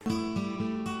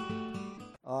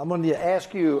I'm going to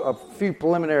ask you a few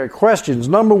preliminary questions.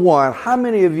 Number one, how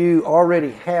many of you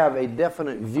already have a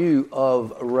definite view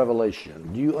of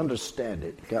Revelation? Do you understand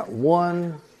it? Got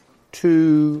one,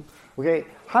 two, okay.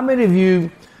 How many of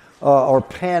you are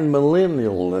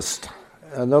pan-millennialist?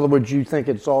 In other words, you think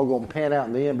it's all going to pan out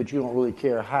in the end, but you don't really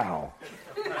care how.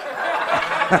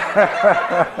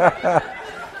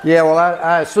 Yeah, well,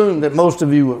 I assume that most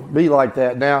of you would be like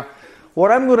that. Now,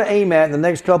 what I'm going to aim at in the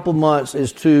next couple of months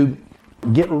is to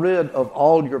get rid of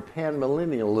all your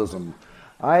pan-millennialism.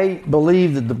 I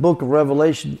believe that the book of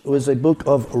Revelation was a book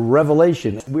of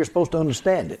revelation. We're supposed to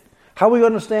understand it. How are we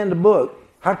going to understand the book?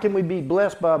 How can we be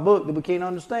blessed by a book that we can't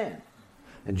understand?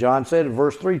 And John said in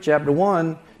verse 3, chapter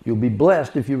 1, you'll be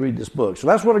blessed if you read this book. So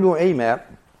that's what I'm going to aim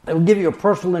at. I will give you a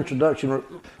personal introduction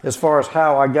as far as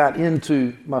how I got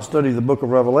into my study of the book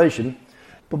of Revelation.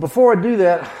 But before I do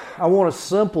that, I want to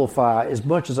simplify as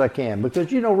much as I can,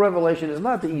 because you know Revelation is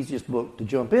not the easiest book to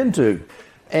jump into.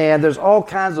 And there's all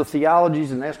kinds of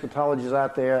theologies and eschatologies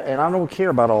out there, and I don't care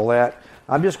about all that.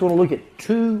 I'm just going to look at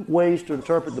two ways to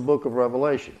interpret the book of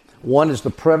Revelation. One is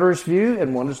the preterist view,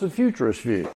 and one is the futurist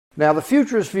view. Now, the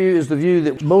futurist view is the view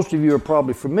that most of you are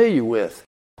probably familiar with,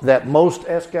 that most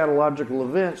eschatological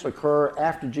events occur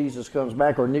after Jesus comes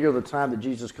back or near the time that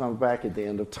Jesus comes back at the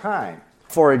end of time.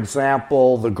 For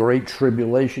example, the Great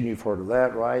Tribulation, you've heard of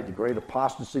that, right? The Great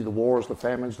Apostasy, the wars, the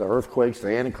famines, the earthquakes, the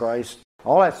Antichrist,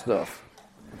 all that stuff.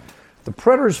 The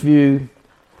preterist view,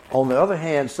 on the other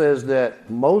hand, says that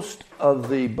most of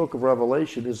the book of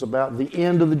Revelation is about the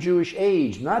end of the Jewish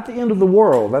age, not the end of the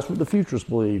world. That's what the futurists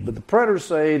believe. But the preterists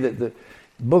say that the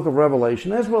book of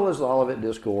Revelation, as well as the Olivet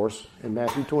Discourse in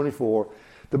Matthew 24,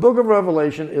 the book of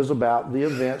Revelation is about the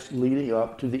events leading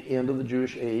up to the end of the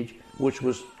Jewish age, which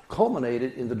was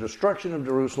culminated in the destruction of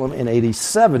Jerusalem in AD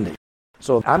 70.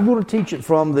 So I'm going to teach it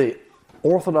from the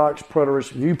Orthodox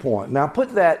preterist viewpoint. Now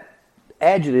put that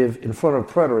adjective in front of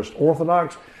preterist,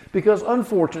 Orthodox, because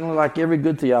unfortunately, like every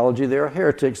good theology, there are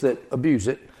heretics that abuse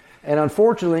it. And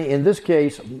unfortunately, in this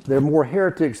case, there are more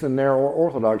heretics than there are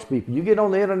Orthodox people. You get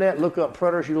on the internet, look up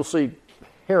preterists, you'll see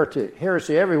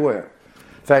heresy everywhere.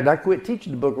 In fact, I quit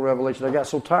teaching the book of Revelation. I got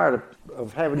so tired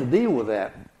of having to deal with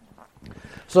that.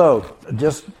 So,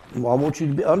 I want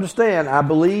you to understand, I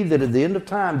believe that at the end of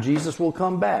time, Jesus will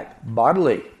come back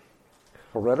bodily.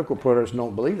 Heretical preterists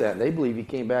don't believe that. They believe he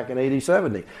came back in AD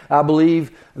 70. I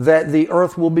believe that the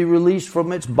earth will be released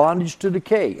from its bondage to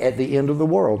decay at the end of the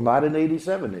world, not in AD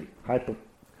 70.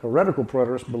 Heretical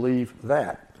preterists believe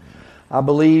that. I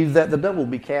believe that the devil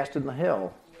will be cast into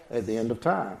hell at the end of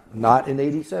time, not in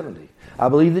AD 70. I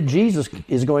believe that Jesus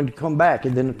is going to come back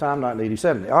at the end of time, not in AD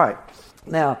 70. All right.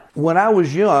 Now, when I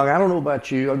was young, I don't know about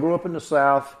you, I grew up in the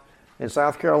South, in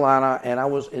South Carolina, and I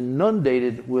was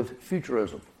inundated with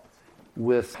futurism.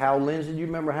 With Hal Lindsey. Do you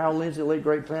remember Hal Lindsey, Late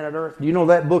Great Planet Earth? Do you know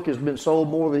that book has been sold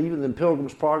more than even than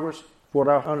Pilgrim's Progress, what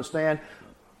I understand?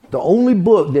 The only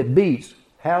book that beats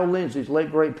Hal Lindsey's Late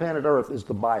Great Planet Earth is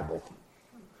the Bible.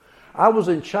 I was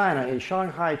in China, in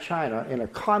Shanghai, China, in a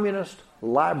communist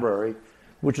library,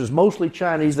 which is mostly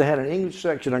Chinese. They had an English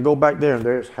section. I go back there, and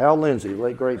there's Hal Lindsey,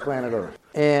 Late Great Planet Earth.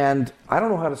 And I don't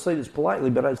know how to say this politely,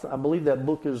 but I believe that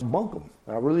book is bunkum.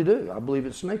 I really do. I believe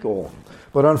it's snake oil.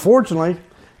 But unfortunately,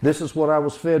 this is what I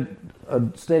was fed a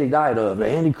steady diet of. The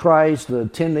Antichrist, the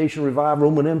 10-nation revived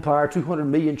Roman Empire, 200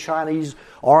 million Chinese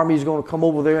armies going to come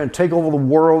over there and take over the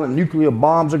world, and nuclear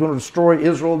bombs are going to destroy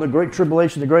Israel, the Great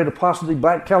Tribulation, the Great Apostasy,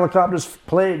 black helicopters,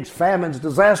 plagues, famines,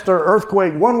 disaster,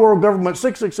 earthquake, one world government,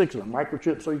 666, and a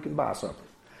microchip so you can buy something.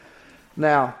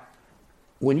 Now,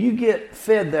 when you get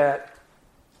fed that,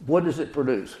 what does it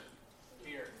produce?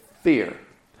 Fear.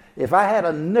 If I had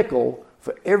a nickel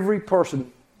for every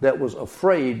person that was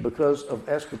afraid because of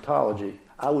eschatology,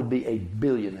 I would be a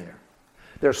billionaire.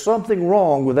 There's something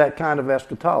wrong with that kind of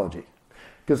eschatology.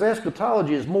 Because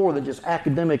eschatology is more than just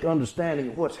academic understanding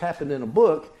of what's happened in a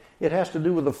book. It has to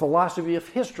do with the philosophy of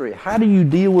history. How do you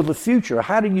deal with the future?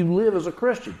 How do you live as a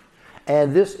Christian?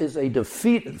 And this is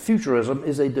futurism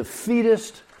is a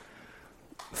defeatist,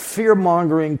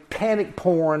 fear-mongering,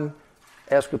 panic-porn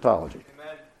eschatology.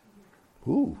 Amen.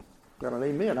 Ooh, got an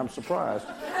amen. I'm surprised.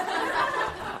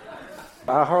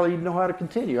 I hardly even know how to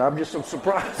continue. I'm just so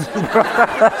surprised.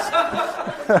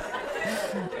 Amen.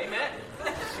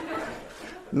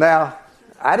 Now,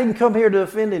 I didn't come here to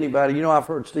offend anybody. You know, I've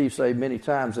heard Steve say many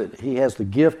times that he has the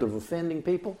gift of offending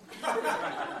people.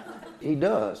 He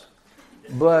does.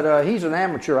 But he's an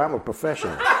amateur. I'm a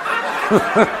professional.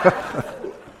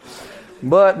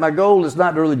 But my goal is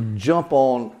not to really jump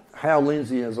on Hal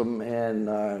Lindseyism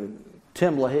and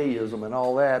Tim LaHayeism and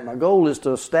all that. My goal is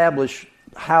to establish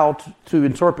how to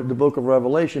interpret the book of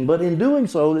Revelation, but in doing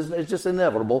so, it's just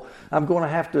inevitable. I'm going to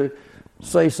have to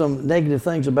say some negative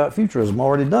things about futurism. I've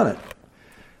already done it.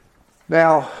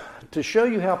 Now, to show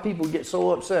you how people get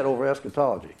so upset over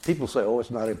eschatology, people say, oh,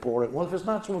 it's not important. Well, if it's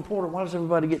not so important, why does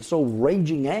everybody get so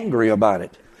raging angry about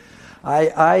it?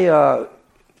 I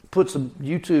put some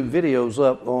YouTube videos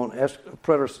up on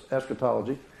preterist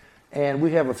eschatology, and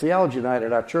we have a theology night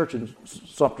at our church in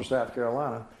Sumter, South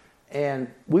Carolina, and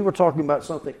we were talking about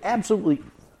something absolutely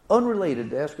unrelated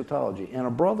to eschatology, and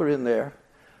a brother in there,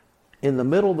 in the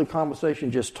middle of the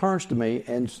conversation, just turns to me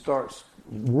and starts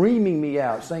reaming me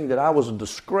out, saying that I was a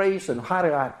disgrace, and how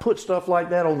did I put stuff like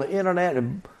that on the internet,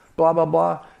 and blah, blah,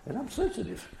 blah, and I'm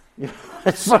sensitive. You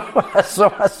know?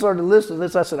 So I started listening to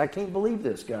this. I said, I can't believe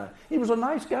this guy. He was a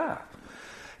nice guy.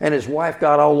 And his wife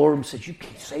got all over him and said, you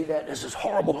can't say that. This is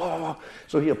horrible.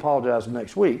 So he apologized the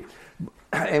next week.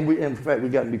 And in fact,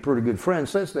 we've gotten to be pretty good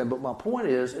friends since then. But my point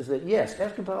is that, yes,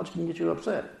 eschatology can get you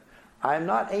upset. I'm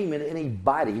not aiming at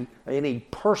anybody, any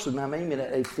person. I'm aiming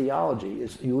at a theology.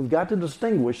 You've got to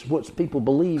distinguish what people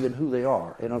believe and who they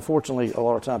are. And unfortunately, a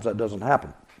lot of times that doesn't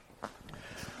happen.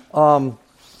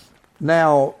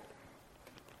 Now,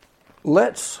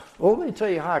 let me tell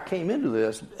you how I came into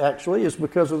this. Actually, it's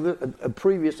because of a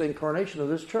previous incarnation of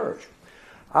this church.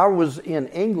 I was in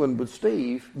England with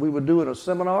Steve. We were doing a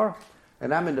seminar,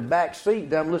 and I'm in the back seat.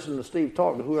 And I'm listening to Steve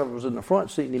talk to whoever was in the front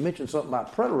seat, and he mentioned something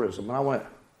about preterism. And I went,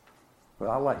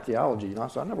 well, I like theology. And I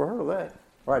said, I never heard of that.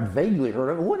 Or I'd vaguely heard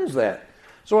of it. What is that?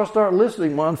 So I started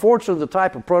listening. Well, unfortunately, the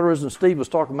type of preterism Steve was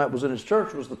talking about was in his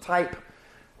church was the type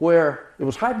where it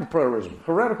was hyper-preterism,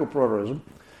 heretical preterism,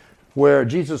 where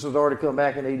Jesus has already come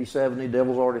back in 87, the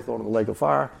devil's already thrown in the lake of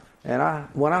fire. And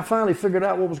when I finally figured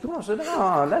out what was going on, I said,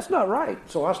 no, that's not right.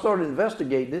 So I started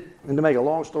investigating it, and to make a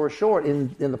long story short,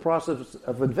 in the process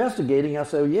of investigating, I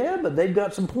said, yeah, but they've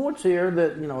got some points here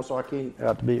that, so I came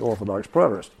out to be Orthodox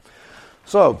preterist.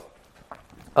 So,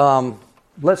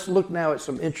 let's look now at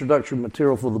some introductory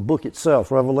material for the book itself,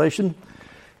 Revelation.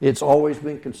 It's always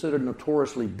been considered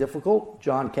notoriously difficult.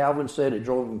 John Calvin said it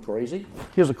drove him crazy.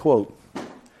 Here's a quote.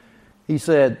 He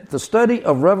said, the study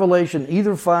of Revelation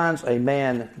either finds a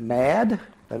man mad,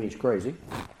 that means crazy,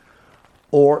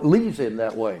 or leaves him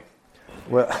that way.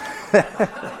 Well,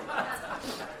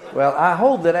 well, I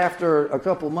hope that after a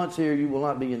couple of months here, you will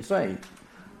not be insane.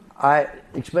 I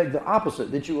expect the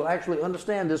opposite, that you will actually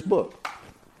understand this book.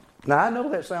 Now, I know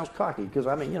that sounds cocky, because,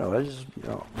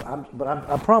 but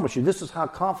I promise you, this is how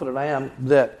confident I am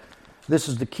that this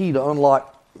is the key to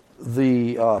unlock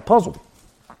the puzzle.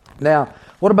 Now,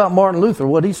 what about Martin Luther?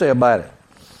 What did he say about it?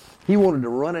 He wanted to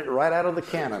run it right out of the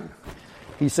canon.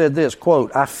 He said this,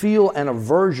 quote, I feel an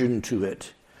aversion to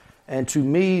it, and to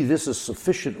me this is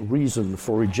sufficient reason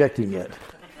for rejecting it.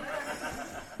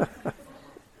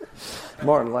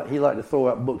 Martin, he liked to throw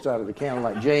out books out of the canon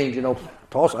like James,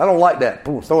 toss it. I don't like that.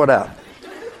 Boom, throw it out.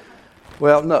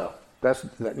 Well, no.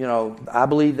 I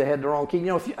believe they had the wrong key.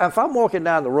 If I'm walking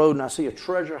down the road and I see a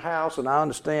treasure house and I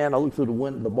understand, I look through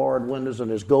the barred windows and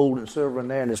there's gold and silver in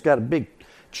there and it's got a big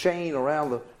chain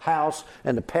around the house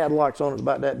and the padlocks on it's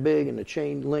about that big and the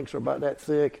chain links are about that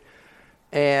thick,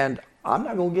 and I'm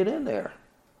not going to get in there.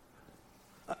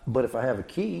 But if I have a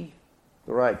key,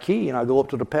 the right key, and I go up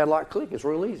to the padlock, click, it's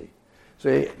real easy.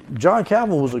 See, John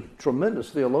Calvin was a tremendous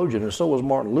theologian, and so was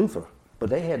Martin Luther, but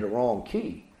they had the wrong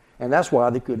key, and that's why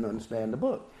they couldn't understand the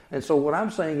book. And so what I'm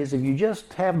saying is if you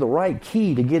just have the right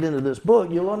key to get into this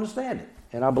book, you'll understand it.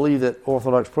 And I believe that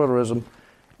Orthodox preterism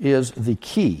is the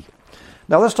key.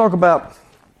 Now let's talk about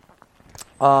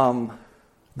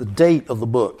the date of the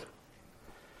book.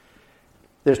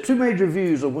 There's two major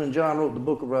views of when John wrote the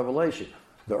book of Revelation,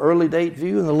 the early date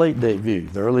view and the late date view.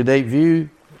 The early date view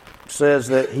says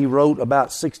that he wrote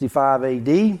about 65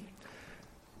 AD,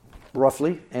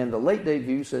 roughly, and the late date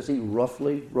view says he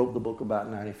roughly wrote the book about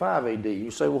 95 AD.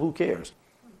 You say, well, who cares?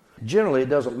 Generally, it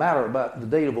doesn't matter about the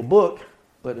date of a book,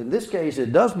 but in this case,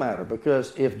 it does matter,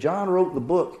 because if John wrote the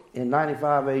book in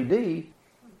 95 AD,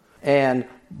 and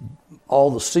all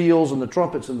the seals and the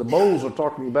trumpets and the bowls are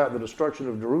talking about the destruction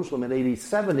of Jerusalem in AD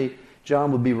 70,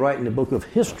 John would be writing a book of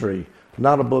history,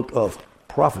 not a book of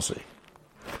prophecy.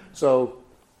 So,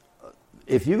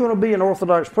 if you're going to be an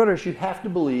Orthodox preterist, you have to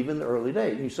believe in the early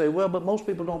date. And you say, well, but most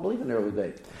people don't believe in the early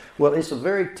date. Well, it's a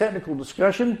very technical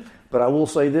discussion, but I will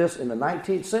say this. In the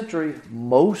 19th century,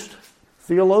 most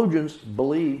theologians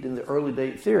believed in the early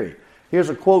date theory. Here's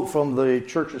a quote from the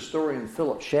church historian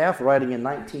Philip Schaff, writing in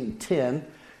 1910.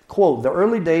 Quote, the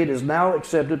early date is now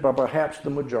accepted by perhaps the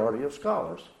majority of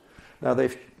scholars. Now,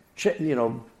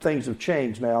 things have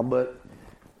changed now, but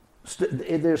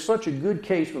there's such a good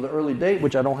case for the early date,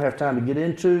 which I don't have time to get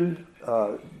into,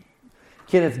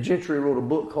 Kenneth Gentry wrote a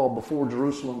book called Before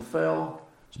Jerusalem Fell.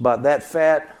 It's about that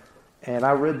fat. And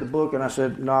I read the book and I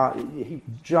said,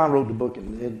 John wrote the book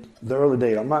in the early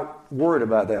days. I'm not worried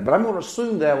about that. But I'm going to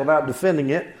assume that without defending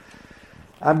it.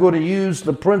 I'm going to use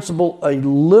a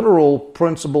literal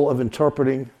principle of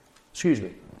interpreting,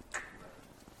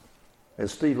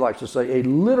 as Steve likes to say, a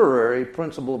literary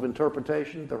principle of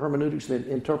interpretation, the hermeneutics, the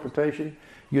interpretation.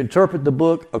 You interpret the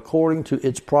book according to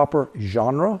its proper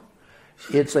genre.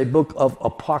 It's a book of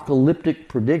apocalyptic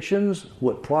predictions,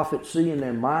 what prophets see in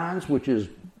their minds, which is,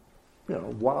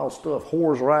 wild stuff,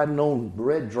 whores riding on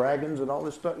red dragons and all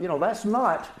this stuff. You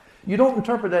don't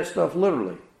interpret that stuff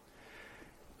literally.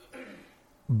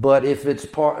 But if it's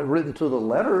written to the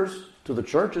letters, to the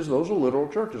churches, those are literal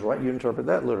churches, right? You interpret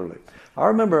that literally. I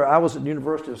remember I was at the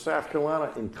University of South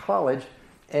Carolina in college,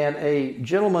 and a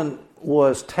gentleman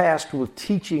was tasked with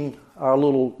teaching our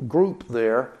little group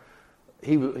there.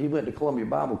 He went to Columbia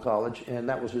Bible College, and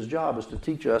that was his job, is to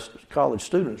teach us college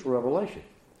students Revelation.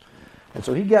 And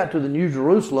so he got to the New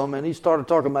Jerusalem, and he started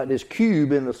talking about this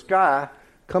cube in the sky,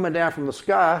 coming down from the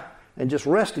sky and just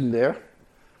resting there.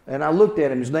 And I looked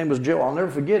at him. His name was Joe. I'll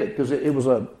never forget it because it was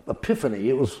an epiphany.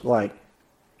 It was like,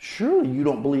 surely you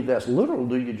don't believe that's literal,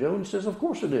 do you, Joe? And he says, of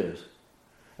course it is.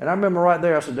 And I remember right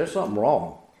there, I said, there's something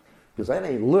wrong because that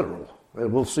ain't literal.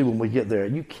 And we'll see when we get there.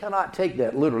 You cannot take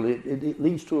that literally. It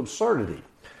leads to absurdity.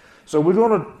 So we're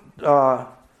going to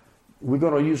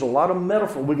use a lot of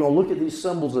metaphor. We're going to look at these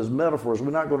symbols as metaphors.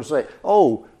 We're not going to say,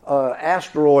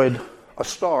 a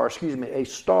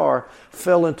star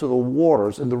fell into the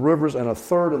waters and the rivers, and a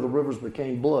third of the rivers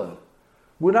became blood.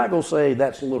 We're not going to say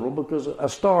that's literal because a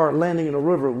star landing in a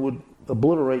river would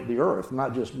obliterate the earth,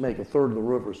 not just make a third of the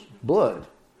rivers blood.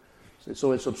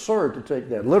 So it's absurd to take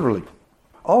that literally.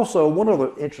 Also, one other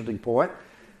interesting point,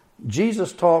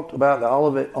 Jesus talked about the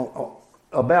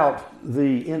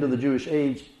end of the Jewish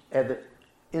age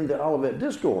in the Olivet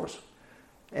Discourse.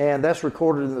 And that's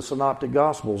recorded in the Synoptic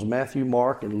Gospels, Matthew,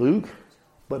 Mark, and Luke,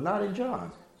 but not in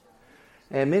John.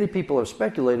 And many people have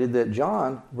speculated that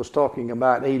John was talking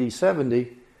about AD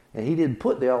 70, and he didn't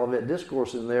put the Olivet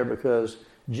Discourse in there because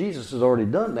Jesus has already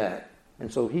done that,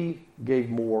 and so he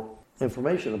gave more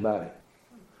information about it.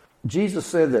 Jesus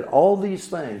said that all these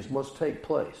things must take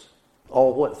place.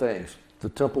 All what things? The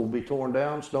temple will be torn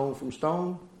down, stone from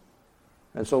stone,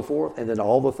 and so forth, and then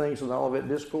all the things in the Olivet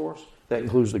Discourse. That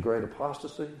includes the great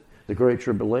apostasy, the great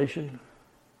tribulation,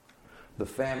 the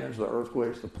famines, the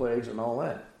earthquakes, the plagues, and all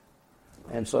that.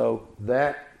 And so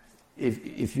that,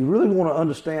 if you really want to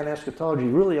understand eschatology, you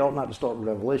really ought not to start with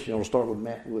Revelation. You ought to start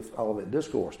with Olivet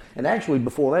Discourse. And actually,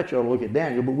 before that, you ought to look at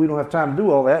Daniel, but we don't have time to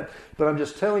do all that. But I'm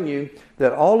just telling you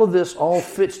that all of this all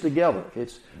fits together.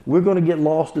 We're going to get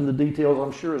lost in the details,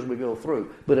 I'm sure, as we go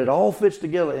through. But it all fits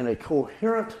together in a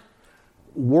coherent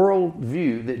world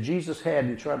view that Jesus had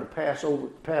and tried to pass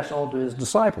on to his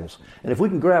disciples. And if we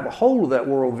can grab a hold of that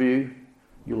world view,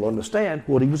 you'll understand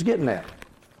what he was getting at.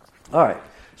 All right,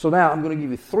 so now I'm going to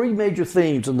give you three major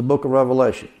themes in the book of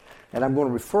Revelation. And I'm going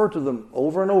to refer to them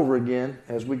over and over again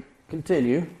as we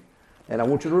continue. And I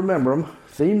want you to remember them.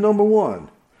 Theme number one,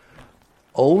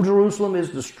 Old Jerusalem is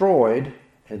destroyed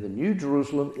and the New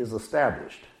Jerusalem is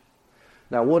established.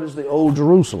 Now, what is the Old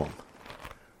Jerusalem?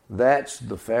 That's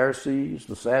the Pharisees,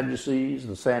 the Sadducees,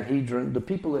 the Sanhedrin, the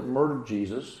people that murdered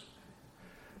Jesus,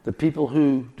 the people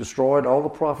who destroyed all the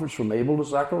prophets from Abel to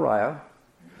Zechariah,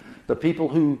 the people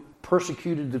who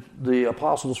persecuted the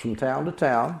apostles from town to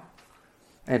town,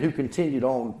 and who continued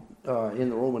on in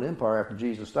the Roman Empire after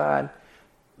Jesus died.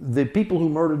 The people who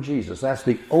murdered Jesus, that's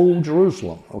the Old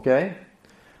Jerusalem, okay?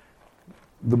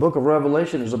 The book of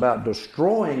Revelation is about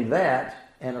destroying that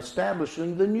and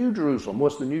establishing the New Jerusalem.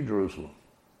 What's the New Jerusalem?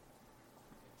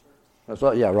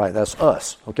 That's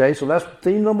us. Okay, so that's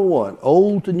theme number one,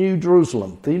 Old to New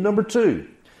Jerusalem. Theme number two,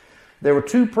 there were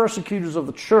two persecutors of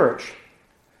the church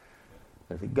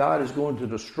that God is going to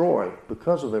destroy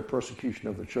because of their persecution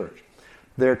of the church.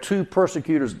 There are two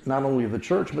persecutors, not only of the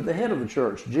church, but the head of the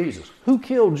church, Jesus. Who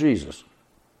killed Jesus?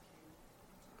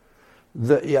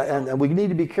 And we need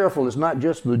to be careful. It's not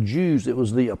just the Jews. It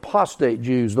was the apostate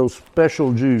Jews, those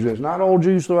special Jews. It's not all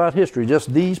Jews throughout history,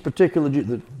 just these particular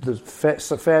Jews,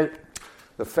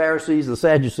 the Pharisees, the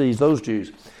Sadducees, those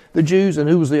Jews. The Jews, and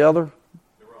who was the other?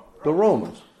 The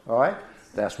Romans. All right?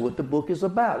 That's what the book is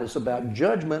about. It's about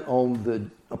judgment on the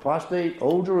apostate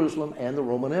Old Jerusalem and the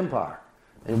Roman Empire.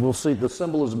 And we'll see the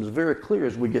symbolism is very clear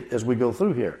as we go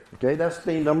through here. Okay, that's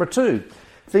theme number two.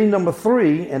 Theme number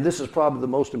three, and this is probably the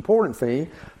most important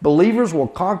theme, believers will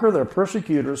conquer their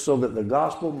persecutors so that the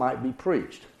gospel might be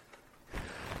preached.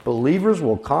 Believers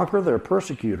will conquer their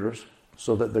persecutors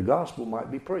so that the gospel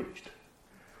might be preached.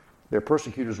 Their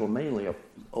persecutors were mainly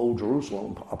old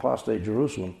Jerusalem, apostate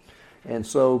Jerusalem. And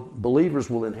so believers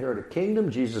will inherit a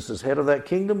kingdom. Jesus is head of that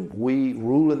kingdom. We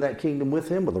rule in that kingdom with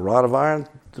him with a rod of iron,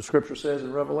 the scripture says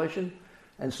in Revelation.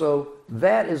 And so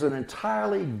that is an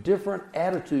entirely different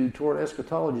attitude toward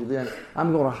eschatology than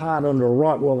I'm going to hide under a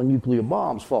rock while the nuclear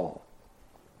bombs fall.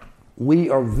 We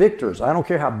are victors. I don't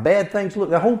care how bad things look.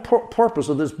 The whole purpose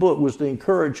of this book was to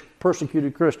encourage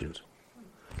persecuted Christians.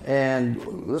 And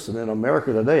listen, in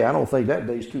America today, I don't think that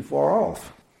day's too far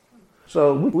off.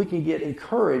 So we can get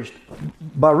encouraged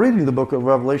by reading the book of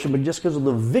Revelation, but just because of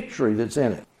the victory that's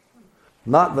in it.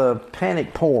 Not the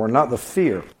panic porn, not the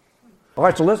fear. All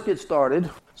right, so let's get started.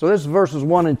 So this is verses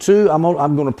 1 and 2. I'm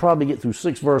going to probably get through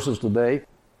 6 verses today.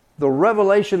 The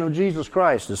revelation of Jesus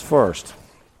Christ is first.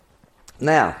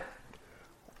 Now,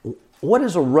 what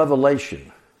is a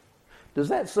revelation? Does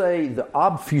that say the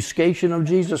obfuscation of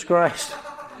Jesus Christ?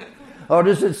 Or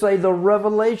does it say the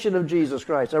revelation of Jesus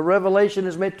Christ? A revelation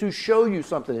is meant to show you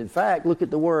something. In fact, look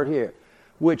at the word here,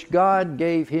 which God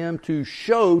gave him to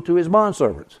show to his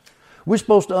bondservants. We're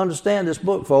supposed to understand this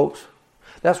book, folks.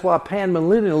 That's why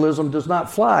panmillennialism does not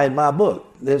fly in my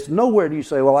book. There's nowhere do you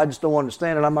say, well, I just don't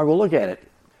understand it, I'm not going to look at it.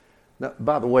 Now,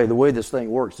 by the way this thing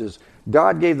works is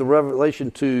God gave the revelation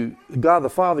to, God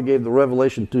the Father gave the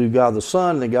revelation to God the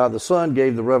Son, and then God the Son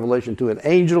gave the revelation to an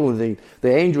angel, and then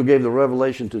the angel gave the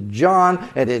revelation to John,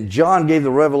 and then John gave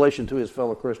the revelation to his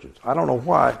fellow Christians. I don't know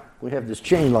why we have this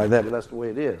chain like that, but that's the way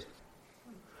it is.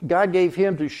 God gave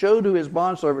him to show to his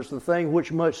bondservants the thing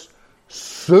which must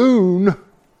soon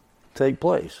take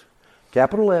place.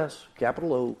 Capital S,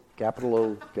 capital O,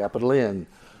 capital N,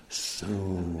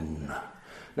 soon.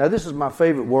 Now, this is my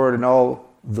favorite word in all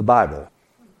the Bible.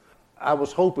 I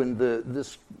was hoping that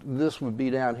this would be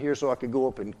down here so I could go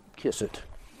up and kiss it.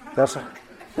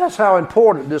 That's how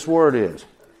important this word is.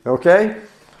 Okay?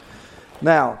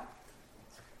 Now,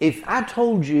 if I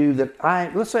told you that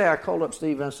let's say I called up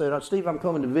Steve and I said, Steve, I'm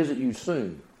coming to visit you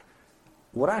soon.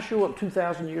 Would I show up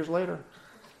 2,000 years later?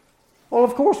 Well,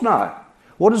 of course not.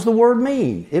 What does the word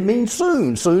mean? It means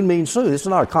soon. Soon means soon. It's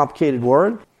not a complicated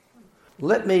word.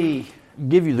 Let me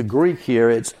give you the Greek here.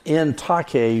 It's en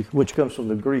take, which comes from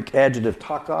the Greek adjective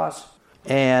takos.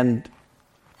 And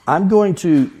I'm going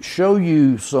to show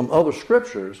you some other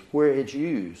scriptures where it's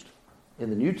used in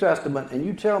the New Testament. And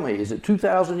you tell me, is it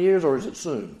 2,000 years or is it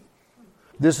soon?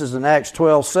 This is in Acts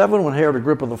 12:7 when Herod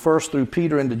Agrippa I threw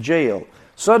Peter into jail.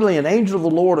 Suddenly an angel of the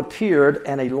Lord appeared,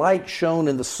 and a light shone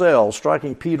in the cell,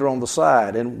 striking Peter on the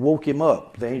side, and woke him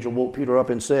up. The angel woke Peter up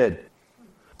and said,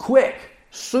 quick,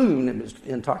 soon, it was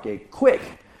in take, quick,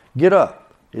 get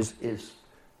up. Is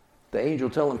the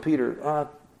angel telling Peter,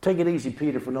 take it easy,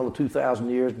 Peter, for another 2,000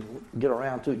 years, get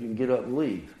around to it, you can get up and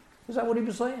leave. Is that what he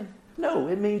was saying? No,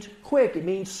 it means quick, it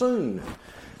means soon.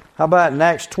 How about in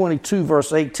Acts 22,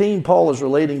 verse 18, Paul is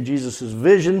relating Jesus'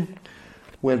 vision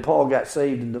when Paul got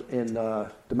saved in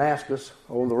Damascus,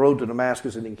 on the road to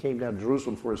Damascus, and he came down to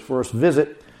Jerusalem for his first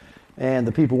visit, and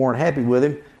the people weren't happy with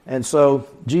him. And so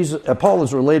Paul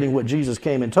is relating what Jesus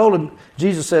came and told him.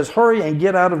 Jesus says, hurry and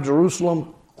get out of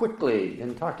Jerusalem quickly,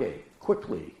 in take,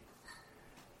 quickly.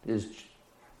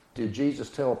 Did Jesus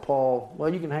tell Paul,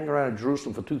 well, you can hang around in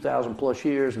Jerusalem for 2,000 plus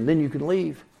years and then you can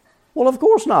leave? Well, of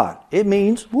course not. It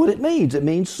means what it means. It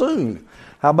means soon.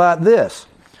 How about this?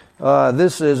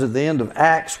 This is at the end of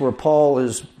Acts where Paul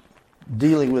is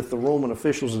dealing with the Roman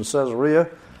officials in Caesarea,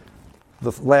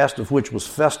 the last of which was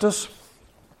Festus.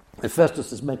 And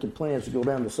Festus is making plans to go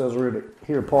down to Caesarea to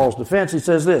hear Paul's defense. He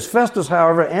says this, Festus,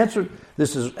 however, answered,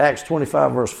 this is Acts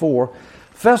 25, verse 4,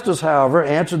 Festus, however,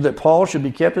 answered that Paul should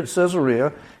be kept at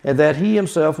Caesarea and that he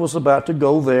himself was about to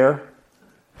go there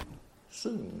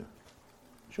soon,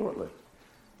 shortly.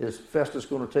 Is Festus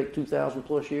going to take 2,000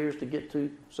 plus years to get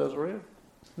to Caesarea?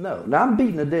 No. Now, I'm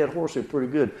beating a dead horse here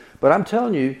pretty good, but I'm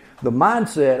telling you, the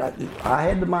mindset, I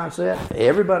had the mindset,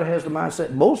 everybody has the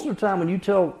mindset. Most of the time when you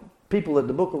tell people that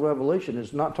the book of Revelation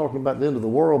is not talking about the end of the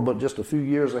world, but just a few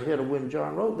years ahead of when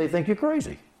John wrote, they think you're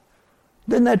crazy.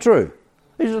 Isn't that true?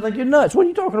 They just think you're nuts. What are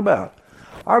you talking about?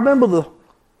 I remember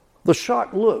the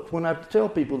shocked look when I have to tell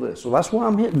people this, so that's why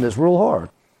I'm hitting this real hard.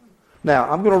 Now,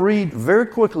 I'm going to read very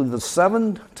quickly the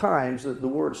 7 times that the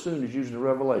word soon is used in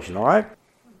Revelation, all right?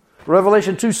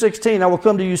 Revelation 2:16, I will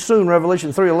come to you soon.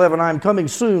 Revelation 3:11, I am coming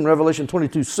soon. Revelation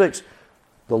 22:6,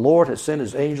 the Lord has sent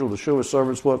his angel to show his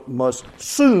servants what must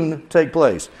soon take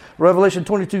place. Revelation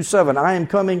 22:7, I am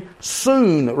coming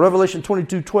soon. Revelation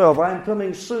 22:12, I am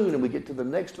coming soon. And we get to the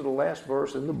next to the last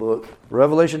verse in the book.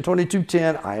 Revelation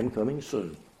 22:10, I am coming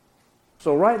soon.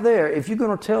 So right there, if you're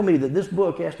going to tell me that this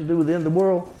book has to do with the end of the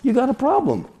world, you got a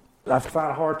problem. I find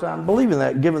a hard time believing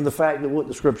that, given the fact that what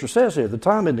the Scripture says here, the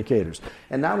time indicators.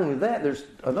 And not only that, there's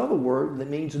another word that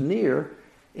means near,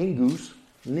 ingus,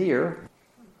 near.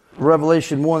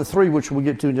 Revelation 1:3, which we'll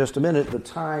get to in just a minute, the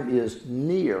time is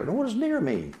near. Now, what does near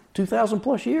mean? 2,000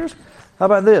 plus years? How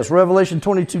about this? Revelation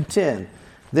 22:10.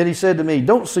 Then he said to me,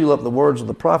 don't seal up the words of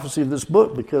the prophecy of this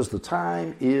book, because the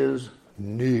time is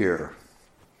near.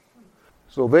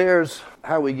 So there's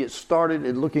how we get started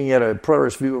in looking at a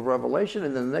preterist view of Revelation.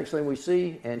 And then the next thing we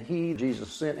see, and he,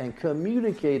 Jesus, sent and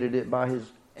communicated it by his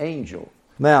angel.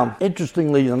 Now,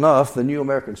 interestingly enough, the New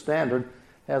American Standard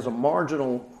has a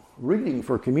marginal reading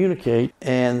for communicate,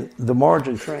 and the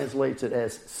margin translates it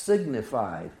as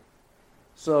signified.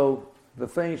 So the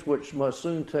things which must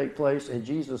soon take place, and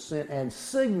Jesus sent and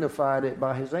signified it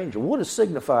by his angel. What does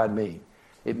signified mean?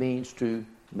 It means to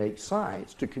make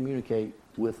signs, to communicate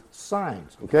with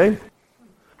signs, okay?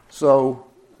 So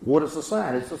what is a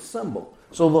sign? It's a symbol.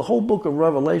 So the whole book of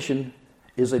Revelation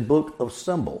is a book of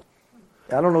symbol.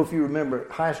 I don't know if you remember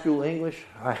high school English.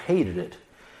 I hated it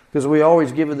because we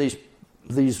always given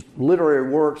these literary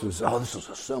works and say, oh, this is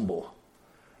a symbol.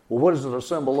 Well, what is it a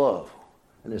symbol of?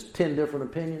 And there's 10 different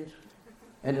opinions,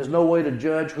 and there's no way to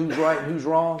judge who's right and who's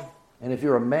wrong. And if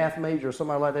you're a math major or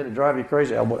somebody like that, it'd drive you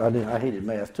crazy. I hated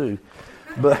math too.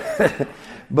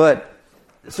 But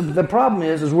so the problem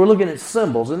is we're looking at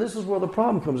symbols, and this is where the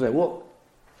problem comes in. Well,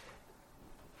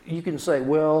 you can say,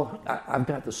 well, I've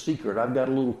got the secret. I've got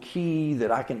a little key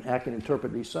that I can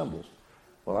interpret these symbols.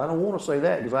 Well, I don't want to say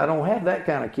that because I don't have that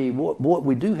kind of key. What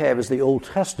we do have is the Old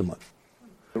Testament.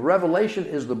 The Revelation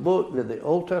is the book that the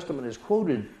Old Testament is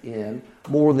quoted in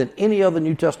more than any other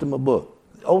New Testament book.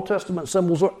 The Old Testament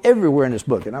symbols are everywhere in this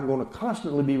book, and I'm going to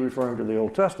constantly be referring to the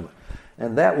Old Testament.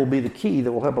 And that will be the key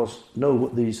that will help us know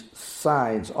what these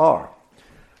signs are.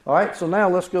 All right, so now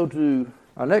let's go to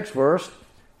our next verse.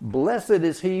 Blessed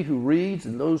is he who reads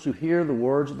and those who hear the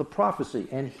words of the prophecy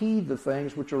and heed the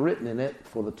things which are written in it,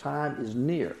 for the time is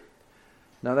near.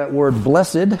 Now that word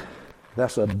blessed,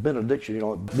 that's a benediction. You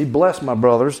know, be blessed, my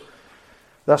brothers.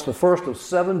 That's the first of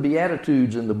 7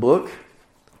 beatitudes in the book.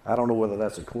 I don't know whether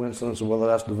that's a coincidence or whether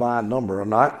that's a divine number or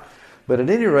not. But at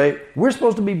any rate, we're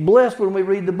supposed to be blessed when we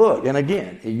read the book. And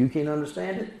again, if you can't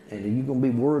understand it, and you're going to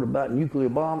be worried about nuclear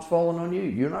bombs falling on you,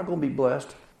 you're not going to be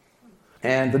blessed.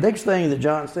 And the next thing that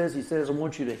John says, he says, I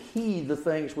want you to heed the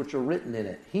things which are written in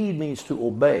it. Heed means to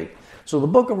obey. So the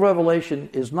book of Revelation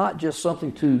is not just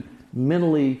something to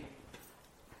mentally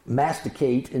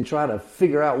masticate and try to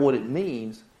figure out what it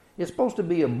means. It's supposed to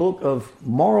be a book of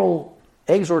moral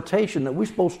exhortation that we're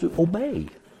supposed to obey.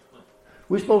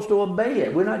 We're supposed to obey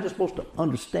it. We're not just supposed to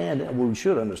understand it. Well, we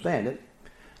should understand it,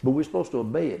 but we're supposed to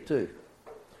obey it too.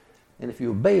 And if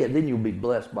you obey it, then you'll be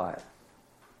blessed by it.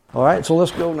 All right, so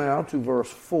let's go now to verse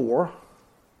 4.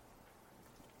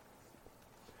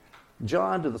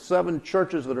 John, to the 7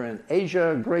 churches that are in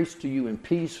Asia, grace to you and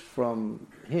peace from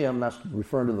him, that's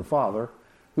referring to the Father,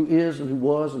 who is and who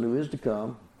was and who is to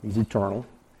come. He's eternal.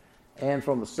 And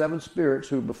from the 7 spirits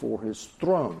who are before his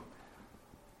throne.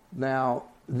 Now,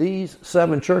 these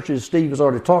 7 churches Steve has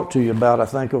already talked to you about, I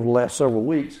think, over the last several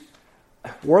weeks.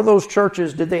 Were those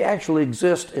churches, did they actually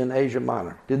exist in Asia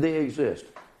Minor? Did they exist?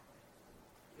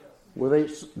 Were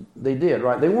they did,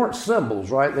 right? They weren't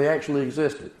symbols, right? They actually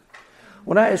existed.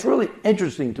 Well, now, it's really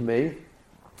interesting to me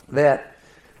that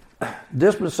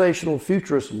dispensational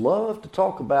futurists love to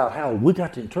talk about how we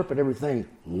got to interpret everything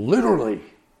literally.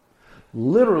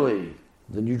 Literally.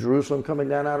 The New Jerusalem coming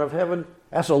down out of heaven,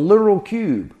 that's a literal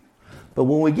cube. But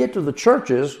when we get to the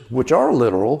churches, which are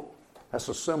literal, that's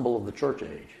a symbol of the church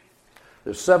age.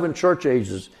 There's 7 church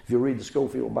ages. If you read the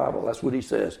Scofield Bible, that's what he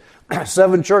says.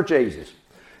 7 church ages.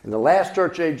 And the last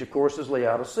church age, of course, is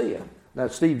Laodicea. Now,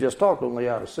 Steve just talked on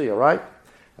Laodicea, right?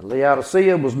 And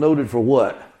Laodicea was noted for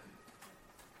what?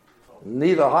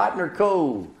 Neither hot nor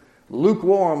cold.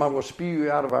 Lukewarm, I will spew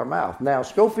you out of our mouth. Now,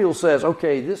 Scofield says,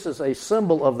 okay, this is a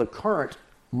symbol of the current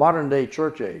modern-day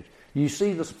church age. You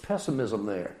see this pessimism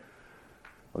there.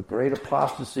 A great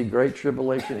apostasy, great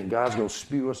tribulation, and God's going to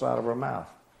spew us out of our mouth.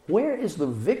 Where is the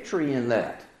victory in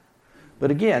that?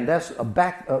 But again, that's a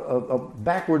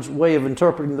backwards way of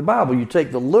interpreting the Bible. You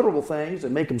take the literal things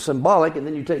and make them symbolic, and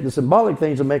then you take the symbolic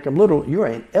things and make them literal. You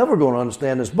ain't ever going to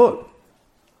understand this book.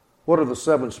 What are the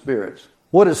 7 spirits?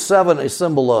 What is 7 a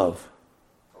symbol of?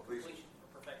 Completion.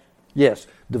 Perfection. Yes,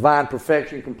 divine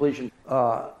perfection, completion,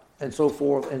 and so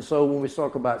forth. And so when we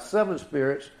talk about 7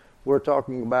 spirits, we're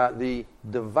talking about the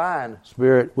divine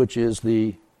spirit, which is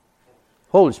the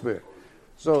Holy Spirit.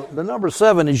 So the number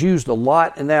 7 is used a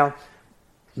lot, and now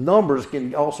numbers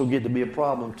can also get to be a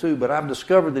problem too, but I've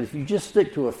discovered that if you just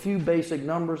stick to a few basic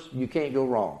numbers, you can't go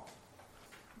wrong.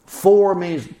 4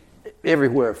 means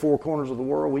everywhere, 4 corners of the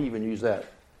world. We even use that.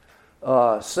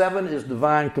 7 is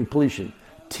divine completion.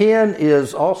 10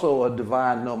 is also a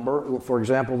divine number. For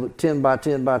example, 10 by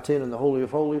 10 by 10 in the Holy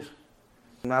of Holies.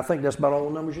 And I think that's about all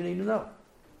the numbers you need to know.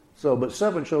 So, but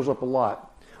 7 shows up a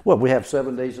lot. Well, we have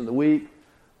 7 days in the week.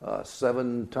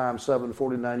 7 times 7,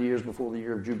 49 years before the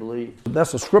year of Jubilee.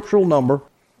 That's a scriptural number,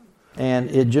 and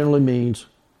it generally means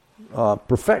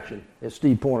perfection, as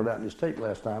Steve pointed out in his tape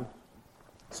last time.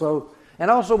 So, and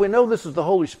also we know this is the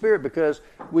Holy Spirit because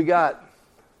we got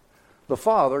the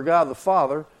Father, God the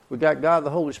Father, we got God the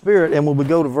Holy Spirit, and when we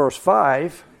go to verse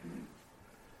 5,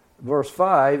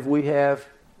 we have,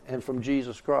 and from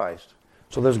Jesus Christ.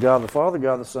 So there's God the Father,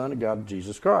 God the Son, and God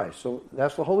Jesus Christ. So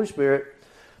that's the Holy Spirit.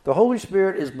 The Holy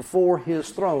Spirit is before his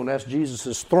throne. That's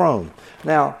Jesus' throne.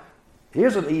 Now,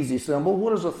 here's an easy symbol.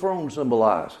 What does a throne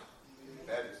symbolize?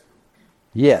 Majesty.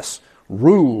 Yes.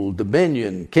 Rule,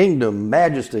 dominion, kingdom,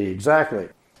 majesty. Exactly.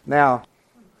 Now,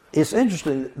 it's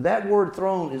interesting. That word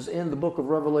throne is in the book of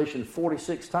Revelation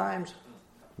 46 times.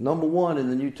 Number 1 in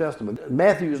the New Testament.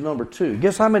 Matthew is number 2.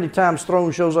 Guess how many times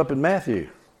throne shows up in Matthew?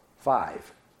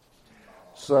 5.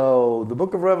 So the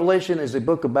book of Revelation is a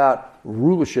book about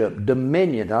rulership,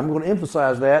 dominion. I'm going to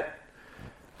emphasize that.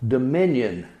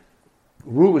 Dominion,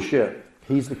 rulership.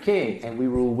 He's the king, and we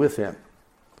rule with him.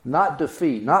 Not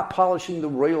defeat, not polishing the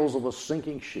rails of a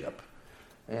sinking ship,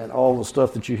 and all the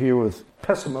stuff that you hear with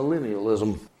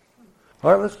pessimillennialism.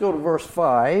 All right, let's go to verse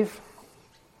 5.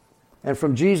 And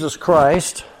from Jesus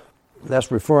Christ,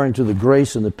 that's referring to the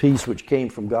grace and the peace which came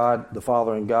from God the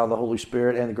Father and God the Holy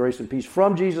Spirit, and the grace and peace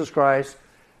from Jesus Christ,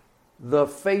 the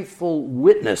faithful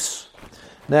witness.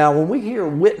 Now, when we hear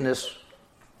witness,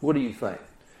 what do you think?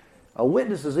 A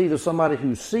witness is either somebody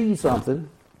who sees something,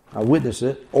 I witness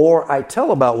it, or I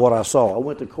tell about what I saw. I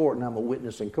went to court and I'm a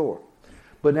witness in court.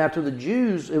 But now to the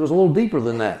Jews, it was a little deeper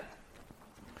than that.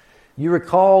 You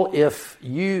recall if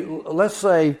you, let's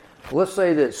say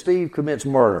that Steve commits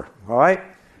murder, all right?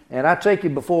 And I take you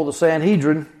before the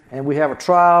Sanhedrin, and we have a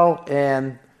trial,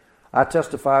 and I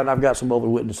testify, and I've got some other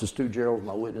witnesses too. Gerald's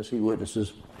my witness, he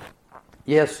witnesses.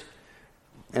 Yes,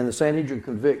 and the Sanhedrin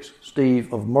convicts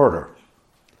Steve of murder.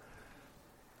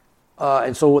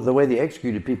 And so the way they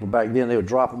executed people back then, they would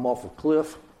drop them off a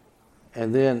cliff,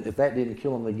 and then if that didn't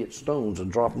kill them, they'd get stones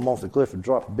and drop them off the cliff and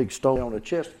drop a big stone on the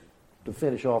chest to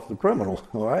finish off the criminal,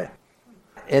 all right?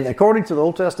 And according to the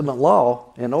Old Testament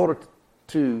law, in order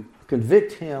to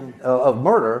convict him of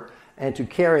murder and to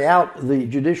carry out the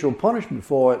judicial punishment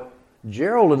for it,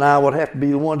 Gerald and I would have to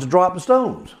be the ones to drop the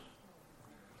stones.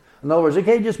 In other words, it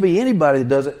can't just be anybody that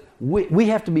does it. We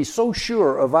have to be so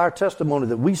sure of our testimony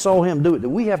that we saw him do it that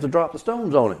we have to drop the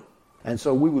stones on him. And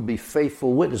so we would be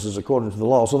faithful witnesses according to the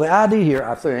law. So the idea here,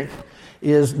 I think,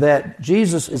 is that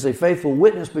Jesus is a faithful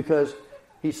witness because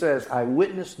he says, I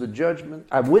witnessed the judgment,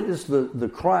 I witnessed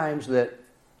the crimes that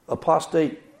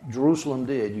apostate Jerusalem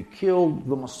did. You killed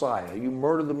the Messiah, you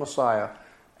murdered the Messiah,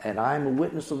 and I'm a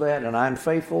witness of that, and I'm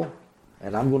faithful,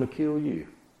 and I'm going to kill you.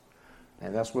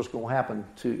 And that's what's going to happen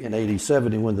in AD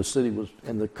 70 when the city was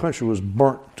and the country was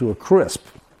burnt to a crisp.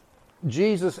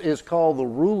 Jesus is called the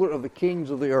ruler of the kings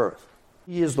of the earth.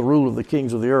 He is the ruler of the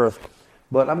kings of the earth.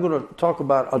 But I'm going to talk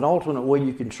about an alternate way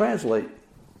you can translate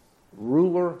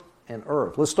ruler and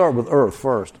earth. Let's start with earth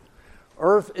first.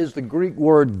 Earth is the Greek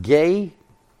word gay.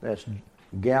 That's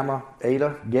gamma,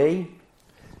 eta, gay.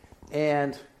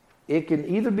 And it can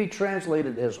either be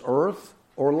translated as earth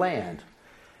or land.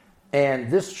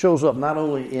 And this shows up not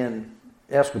only in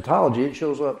eschatology, it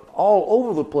shows up all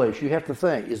over the place. You have to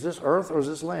think, is this earth or is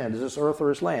this land? Is this earth or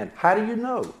is this land? How do you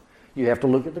know? You have to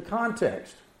look at the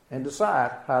context and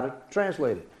decide how to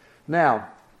translate it. Now,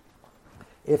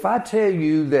 if I tell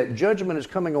you that judgment is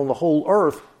coming on the whole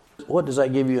earth, what does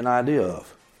that give you an idea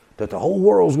of? That the whole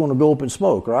world's going to go up in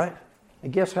smoke, right?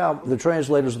 And guess how the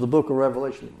translators of the book of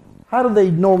Revelation, how do they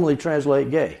normally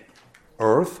translate gay?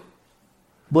 Earth.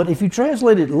 But if you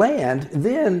translate it land,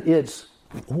 then it's,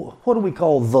 what do we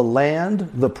call the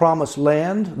land, the promised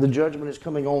land? The judgment is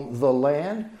coming on the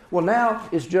land. Well, now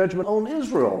it's judgment on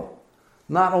Israel,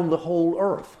 not on the whole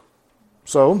earth.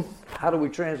 So, how do we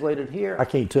translate it here? I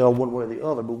can't tell one way or the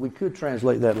other, but we could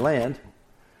translate that land.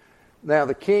 Now,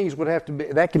 the kings would have to be,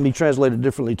 that can be translated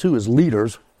differently too, as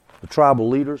leaders, the tribal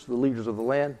leaders, the leaders of the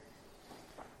land.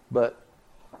 But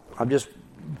I'll just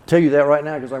tell you that right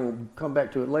now because I will come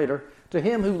back to it later. To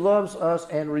him who loves us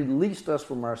and released us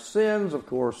from our sins, of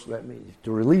course, that means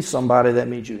to release somebody, that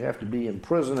means you have to be in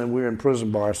prison, and we're in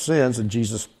prison by our sins, and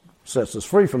Jesus sets us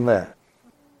free from that.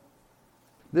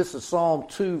 This is Psalm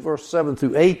 2, verse 7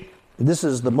 through 8. This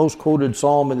is the most quoted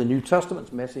psalm in the New Testament.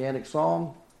 It's a Messianic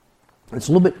psalm. It's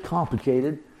a little bit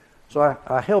complicated, So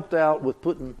I helped out with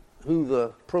putting who the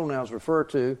pronouns refer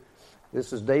to.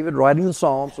 This is David writing the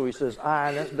psalm, so he says, I,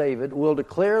 and that's David, will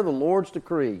declare the Lord's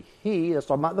decree. He, that's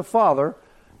talking about the Father,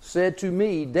 said to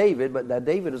me, David, but that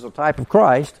David is a type of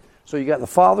Christ. So you got the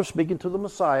Father speaking to the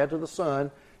Messiah, to the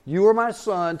Son. You are my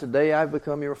son, today I've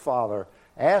become your father.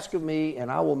 Ask of me,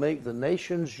 and I will make the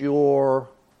nations your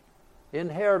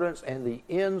inheritance and the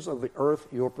ends of the earth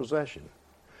your possession.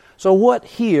 So what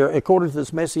here, according to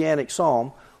this messianic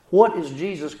psalm, what is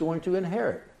Jesus going to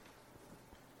inherit?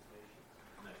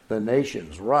 The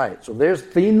nations, right. So there's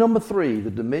theme number 3, the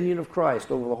dominion of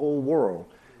Christ over the whole world.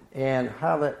 And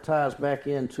how that ties back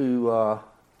into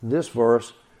this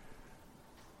verse,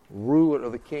 ruler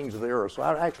of the kings of the earth. So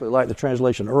I actually like the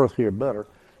translation earth here better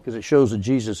because it shows that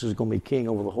Jesus is going to be king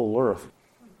over the whole earth.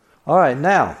 All right,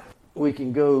 now we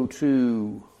can go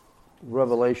to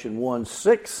Revelation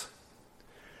 1:6.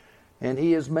 And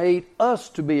he has made us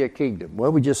to be a kingdom.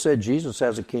 Well, we just said Jesus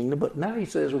has a kingdom, but now he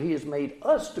says, well, he has made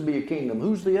us to be a kingdom.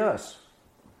 Who's the us?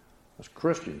 That's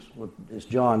Christians. It's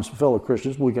John's fellow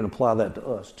Christians. We can apply that to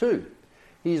us too.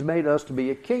 He's made us to be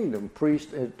a kingdom, priest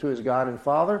to his God and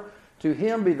Father. To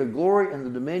him be the glory and the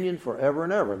dominion forever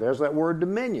and ever. There's that word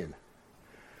dominion.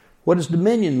 What does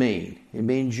dominion mean? It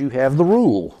means you have the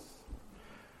rule.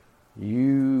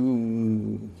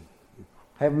 You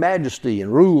have majesty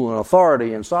and rule and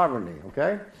authority and sovereignty,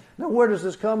 okay? Now, where does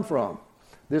this come from?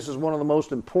 This is one of the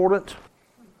most important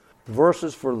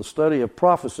verses for the study of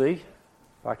prophecy,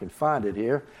 if I can find it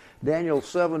here. Daniel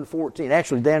 7:14.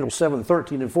 Actually, Daniel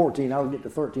 7:13 and 14. I'll get to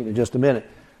 13 in just a minute.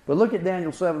 But look at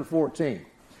Daniel 7:14.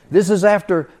 This is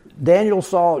after Daniel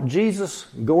saw Jesus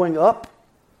going up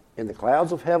in the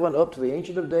clouds of heaven up to the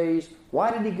Ancient of Days. Why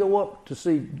did he go up to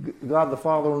see God the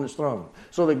Father on his throne?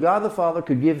 So that God the Father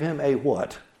could give him a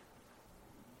what?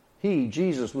 He,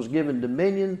 Jesus, was given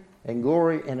dominion and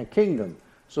glory and a kingdom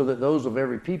so that those of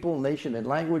every people, nation, and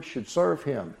language should serve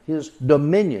him. His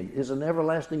dominion is an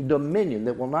everlasting dominion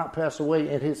that will not pass away,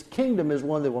 and his kingdom is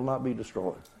one that will not be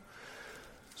destroyed.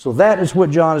 So that is what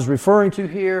John is referring to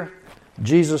here.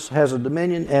 Jesus has a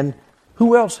dominion, and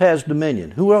who else has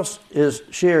dominion? Who else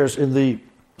shares in the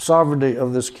sovereignty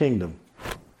of this kingdom?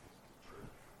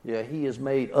 Yeah, he has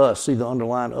made us. See the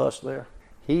underlined us there?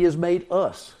 He has made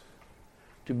us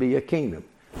to be a kingdom.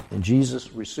 And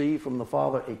Jesus received from the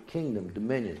Father a kingdom,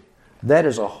 dominion. That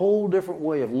is a whole different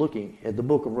way of looking at the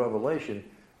book of Revelation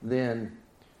than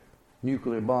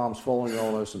nuclear bombs falling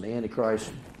on us and the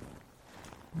Antichrist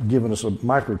giving us a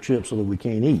microchip so that we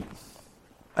can't eat.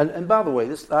 And by the way,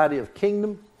 this idea of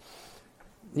kingdom,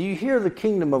 you hear the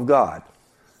kingdom of God.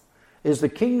 Is the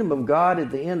kingdom of God at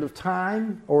the end of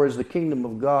time, or is the kingdom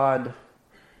of God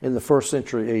in the 1st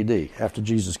century A.D., after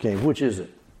Jesus came? Which is it?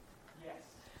 Yes.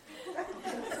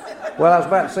 Well, I was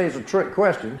about to say it's a trick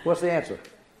question. What's the answer?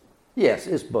 Yes,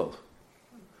 it's both.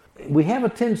 We have a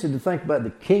tendency to think about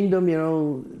the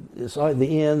kingdom, it's like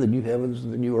the end, the new heavens,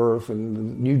 the new earth, and the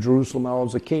new Jerusalem, all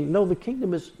is the kingdom. No, the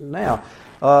kingdom is now.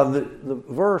 The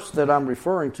verse that I'm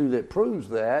referring to that proves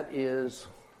that is,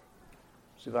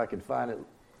 see if I can find it.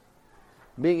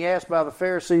 Being asked by the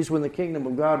Pharisees when the kingdom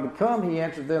of God would come, he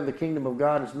answered them, the kingdom of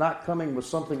God is not coming with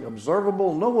something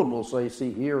observable. No one will say,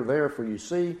 see here or there, for you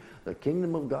see, the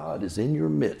kingdom of God is in your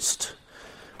midst.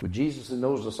 With Jesus and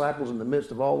those disciples in the midst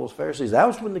of all those Pharisees, that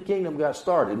was when the kingdom got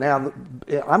started. Now,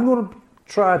 I'm going to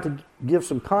try to give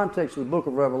some context to the book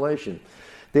of Revelation.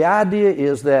 The idea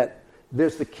is that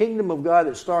there's the kingdom of God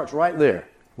that starts right there,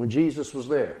 when Jesus was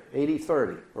there, AD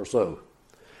 30 or so.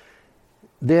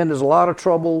 Then there's a lot of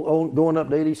trouble going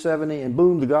up to AD 70, and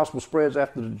boom, the gospel spreads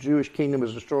after the Jewish kingdom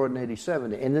is destroyed in AD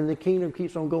 70. And then the kingdom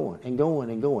keeps on going and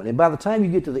going and going. And by the time you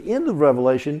get to the end of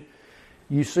Revelation,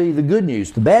 you see the good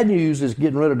news. The bad news is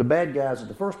getting rid of the bad guys at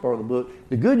the first part of the book.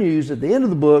 The good news at the end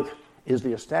of the book is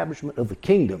the establishment of the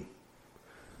kingdom.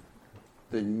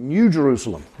 The New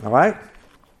Jerusalem, all right?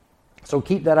 So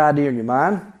keep that idea in your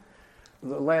mind.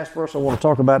 The last verse I want to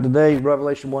talk about today,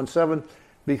 Revelation 1:7.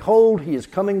 Behold, he is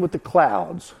coming with the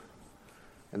clouds.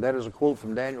 And that is a quote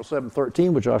from Daniel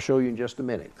 7:13, which I'll show you in just a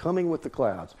minute. Coming with the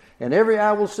clouds. And every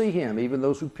eye will see him, even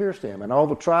those who pierced him. And all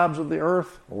the tribes of the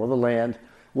earth, or the land,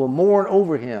 will mourn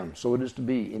over him. So it is to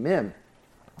be. Amen.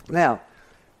 Now,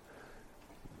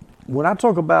 when I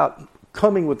talk about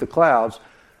coming with the clouds,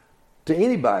 to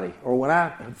anybody, or when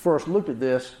I first looked at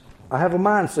this, I have a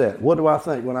mindset. What do I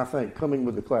think when I think coming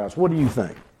with the clouds? What do you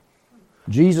think?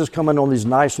 Jesus coming on these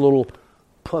nice little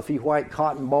puffy white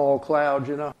cotton ball clouds,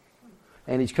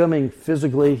 and he's coming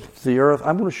physically to the earth.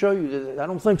 I'm going to show you that I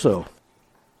don't think so.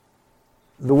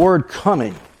 The word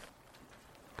coming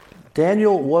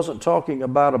Daniel wasn't talking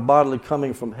about a bodily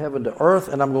coming from heaven to earth,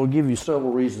 and I'm going to give you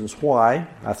several reasons why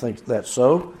I think that's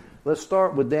so. Let's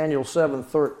start with Daniel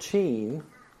 7:13.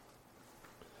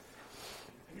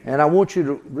 And I want you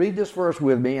to read this verse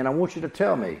with me, and I want you to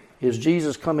tell me, is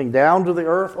Jesus coming down to the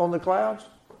earth on the clouds?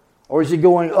 Or is he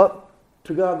going up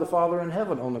to God the Father in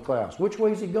heaven on the clouds? Which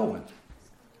way is he going?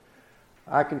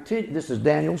 This is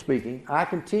Daniel speaking. I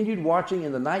continued watching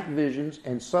in the night visions,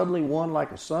 and suddenly one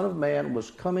like a son of man was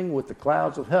coming with the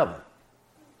clouds of heaven.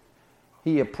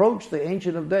 He approached the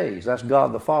Ancient of Days. That's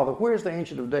God the Father. Where is the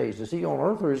Ancient of Days? Is he on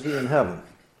earth or is he in heaven?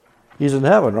 He's in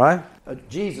heaven, right?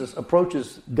 Jesus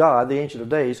approaches God, the Ancient of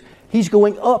Days. He's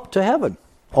going up to heaven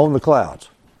on the clouds.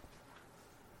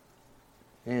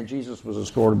 And Jesus was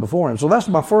escorted before him. So that's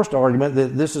my first argument,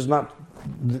 that this is not,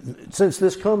 since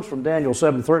this comes from Daniel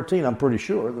 7:13, I'm pretty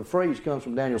sure, the phrase comes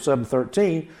from Daniel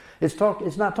 7:13,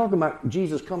 it's not talking about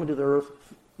Jesus coming to the earth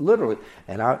literally.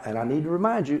 And I need to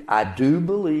remind you, I do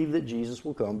believe that Jesus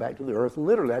will come back to the earth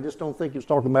literally. I just don't think he's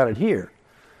talking about it here.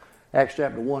 Acts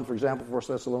chapter 1, for example, 1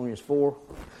 Thessalonians 4,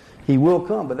 he will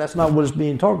come, but that's not what is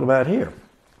being talked about here,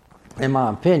 in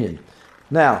my opinion.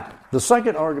 Now, the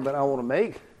second argument I want to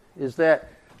make is that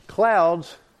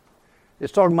clouds,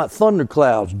 it's talking about thunder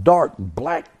clouds, dark,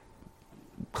 black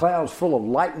clouds full of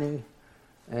lightning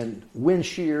and wind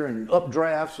shear and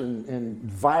updrafts and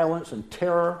violence and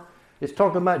terror. It's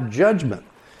talking about judgment.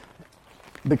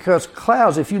 Because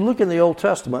clouds, if you look in the Old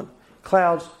Testament,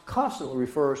 clouds constantly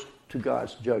refers to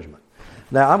God's judgment.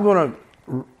 Now, I'm going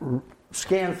to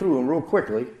scan through them real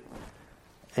quickly,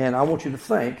 and I want you to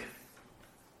think,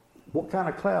 what kind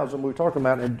of clouds are we talking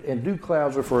about, and do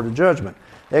clouds refer to judgment?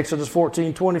 Exodus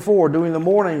 14:24, during the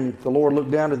morning the Lord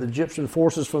looked down at the Egyptian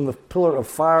forces from the pillar of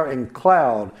fire and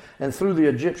cloud, and threw the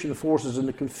Egyptian forces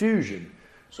into confusion.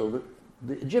 So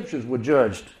the Egyptians were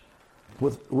judged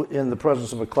in the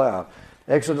presence of a cloud.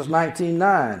 Exodus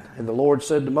 19:9, and the Lord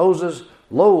said to Moses,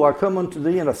 Lo, I come unto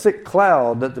thee in a thick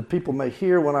cloud, that the people may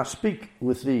hear when I speak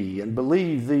with thee, and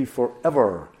believe thee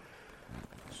forever.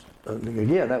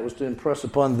 Again, that was to impress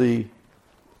upon the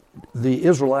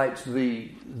Israelites the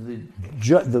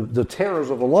terrors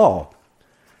of the law.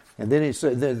 And then he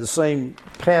said, the same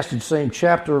passage, same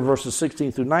chapter, verses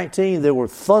 16 through 19, there were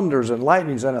thunders and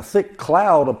lightnings and a thick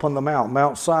cloud upon the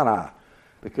Mount Sinai,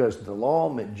 because the law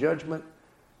meant judgment,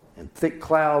 and thick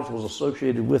clouds was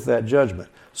associated with that judgment.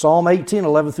 Psalm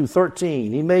 18:11 through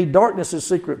 13, he made darkness his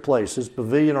secret place. His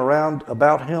pavilion around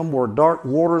about him were dark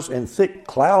waters and thick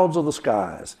clouds of the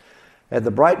skies. At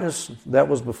the brightness that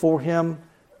was before him,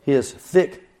 his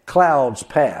thick clouds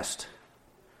passed.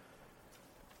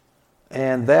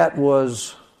 And that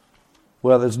was,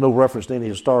 well, there's no reference to any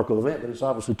historical event, but it's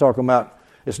obviously talking about,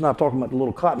 it's not talking about the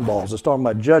little cotton balls, it's talking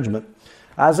about judgment.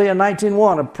 Isaiah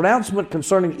 19:1, a pronouncement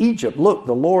concerning Egypt. Look,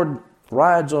 the Lord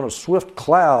rides on a swift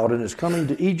cloud and is coming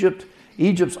to Egypt.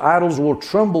 Egypt's idols will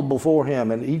tremble before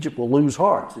him, and Egypt will lose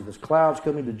heart. See, this cloud's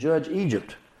coming to judge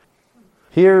Egypt.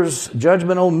 Here's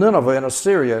judgment on Nineveh and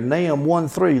Assyria. Nahum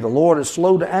 1:3, the Lord is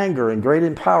slow to anger and great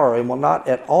in power, and will not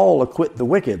at all acquit the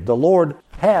wicked. The Lord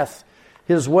hath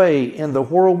his way in the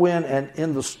whirlwind and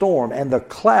in the storm, and the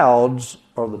clouds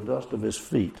are the dust of his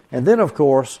feet. And then, of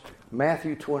course,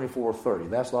 Matthew 24:30.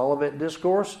 That's the Olivet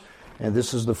Discourse, and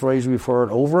this is the phrase we've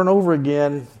heard over and over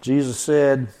again. Jesus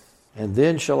said, and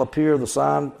then shall appear the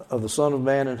sign of the Son of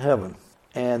Man in heaven.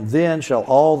 And then shall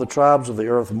all the tribes of the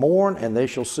earth mourn, and they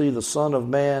shall see the Son of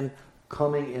Man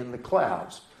coming in the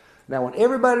clouds. Now, when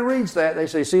everybody reads that, they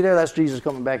say, see there, that's Jesus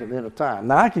coming back at the end of time.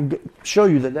 Now, I can show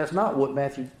you that that's not what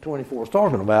Matthew 24 is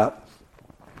talking about,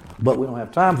 but we don't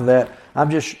have time for that. I'm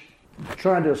just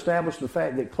trying to establish the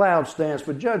fact that cloud stands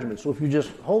for judgment. So if you just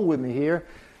hold with me here,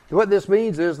 what this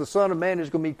means is the Son of Man is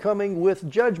going to be coming with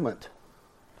judgment.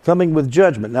 Coming with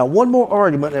judgment. Now, one more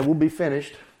argument, and we'll be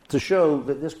finished, to show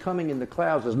that this coming in the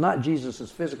clouds is not Jesus is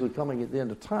physically coming at the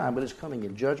end of time, but it's coming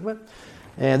in judgment.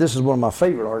 And this is one of my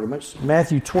favorite arguments.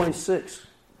 Matthew 26,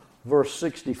 verse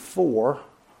 64.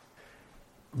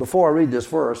 Before I read this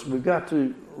verse, we've got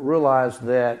to realize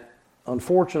that,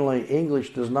 unfortunately,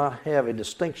 English does not have a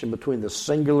distinction between the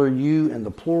singular you and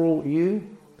the plural you.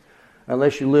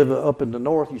 Unless you live up in the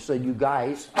north, you say you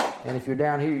guys. And if you're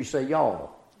down here, you say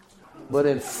y'all. But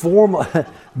in formal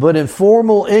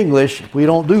English, we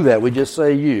don't do that. We just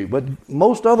say you. But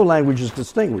most other languages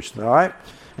distinguish, all right?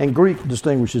 And Greek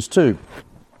distinguishes too.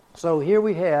 So here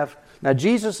we have, now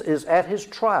Jesus is at his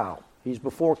trial. He's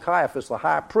before Caiaphas, the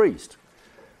high priest.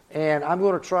 And I'm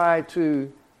going to try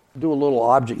to do a little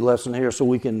object lesson here so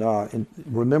we can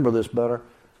remember this better.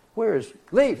 Where is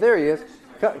Leif? There he is.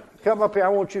 Come up here. I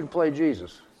want you to play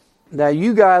Jesus. Now,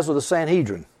 you guys are the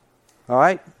Sanhedrin. All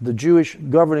right? The Jewish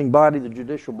governing body, the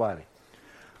judicial body.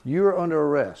 You're under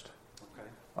arrest. Okay.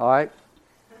 All right?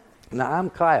 Now, I'm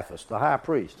Caiaphas, the high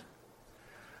priest.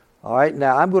 All right?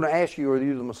 Now, I'm going to ask you, are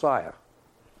you the Messiah?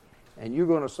 And you're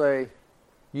going to say,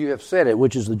 you have said it,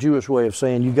 which is the Jewish way of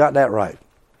saying you got that right.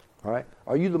 All right?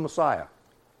 Are you the Messiah?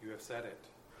 You have said it.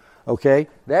 Okay?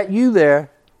 That you there,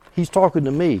 he's talking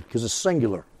to me because it's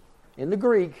singular. In the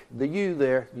Greek, the you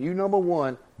there, you number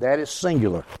one, that is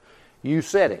singular. You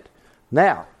said it.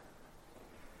 Now,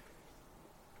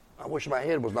 I wish my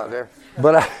head was not there.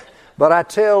 But I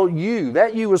tell you,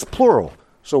 that you is plural.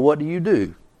 So what do?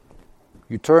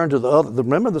 You turn to the other.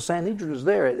 Remember, the Sanhedrin is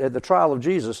there at the trial of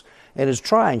Jesus and is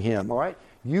trying him. All right?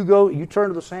 You turn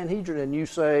to the Sanhedrin and you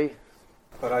say,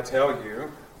 But I tell you,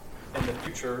 in the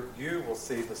future you will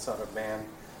see the Son of Man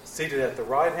seated at the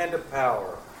right hand of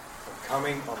power and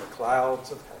coming on the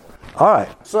clouds of heaven. all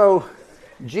right. So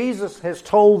Jesus has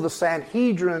told the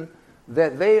Sanhedrin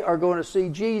that they are going to see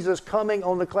Jesus coming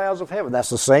on the clouds of heaven. That's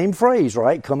the same phrase,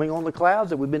 right? Coming on the clouds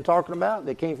that we've been talking about.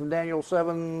 That came from Daniel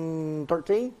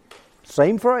 7:13.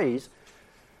 Same phrase.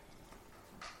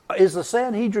 Is the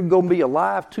Sanhedrin going to be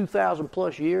alive 2,000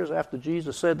 plus years after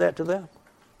Jesus said that to them?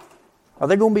 Are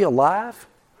they going to be alive?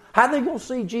 How are they going to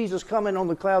see Jesus coming on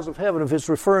the clouds of heaven if it's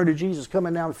referring to Jesus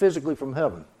coming down physically from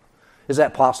heaven? Is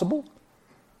that possible?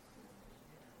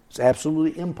 It's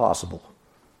absolutely impossible.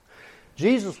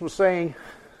 Jesus was saying,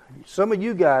 some of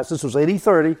you guys, this was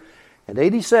 80-30, and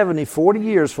 80-70, 40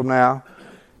 years from now,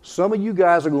 some of you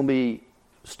guys are going to be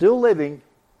still living,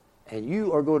 and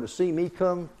you are going to see me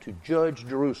come to judge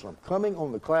Jerusalem, coming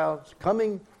on the clouds,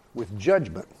 coming with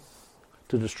judgment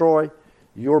to destroy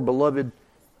your beloved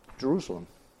Jerusalem.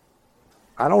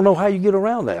 I don't know how you get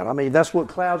around that. I mean, that's what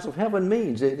clouds of heaven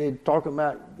means. It's talking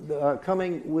about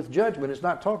coming with judgment. It's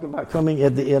not talking about coming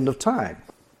at the end of time.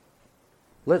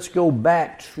 Let's go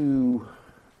back to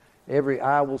every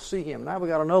eye will see him. Now we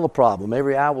got another problem.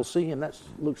 Every eye will see him. That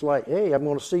looks like, hey, I'm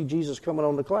going to see Jesus coming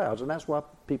on the clouds. And that's why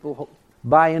people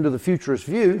buy into the futurist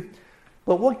view.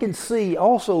 But what can see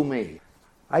also mean?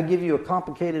 I give you a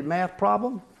complicated math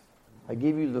problem. I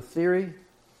give you the theory,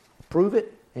 prove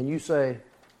it, and you say,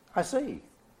 I see.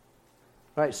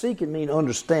 Right? See can mean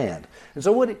understand. And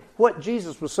so what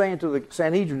Jesus was saying to the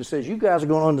Sanhedrin, says, you guys are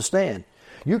going to understand.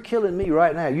 You're killing me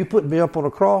right now. You put me up on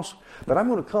a cross, but I'm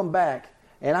going to come back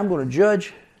and I'm going to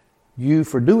judge you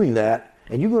for doing that,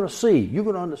 and you're going to see, you're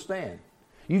going to understand.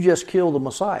 You just killed the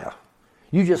Messiah.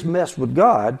 You just messed with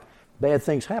God. Bad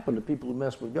things happen to people who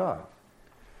mess with God.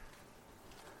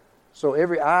 So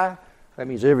every eye, that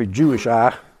means every Jewish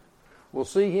eye, will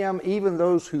see him, even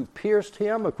those who pierced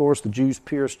him. Of course, the Jews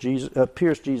pierced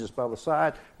Jesus by the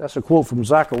side. That's a quote from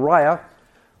Zechariah.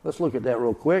 Let's look at that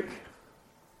real quick.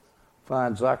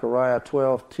 Find Zechariah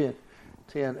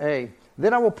 12:10a.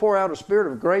 Then I will pour out a spirit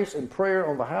of grace and prayer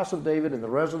on the house of David and the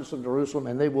residents of Jerusalem,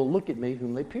 and they will look at me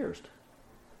whom they pierced.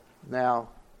 Now,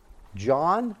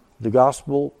 John, the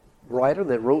gospel writer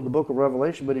that wrote the book of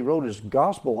Revelation, but he wrote his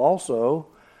gospel also,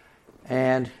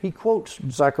 and he quotes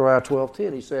Zechariah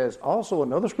 12:10. He says, also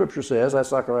another scripture says, that's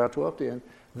Zechariah 12:10,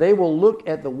 they will look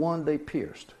at the one they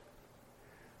pierced.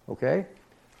 Okay?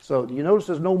 So you notice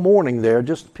there's no mourning there,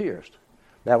 just pierced.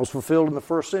 That was fulfilled in the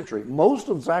first century. Most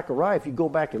of Zechariah, if you go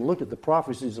back and look at the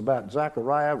prophecies about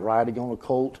Zechariah riding on a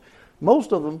colt,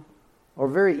 most of them are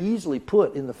very easily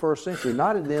put in the first century,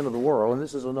 not at the end of the world. And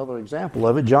this is another example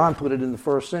of it. John put it in the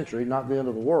first century, not the end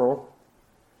of the world.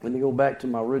 Let me go back to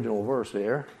my original verse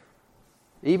here.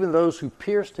 Even those who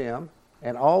pierced him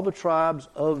and all the tribes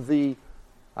of the,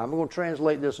 I'm going to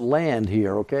translate this land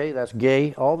here, okay? That's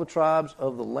gay. All the tribes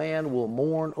of the land will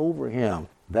mourn over him.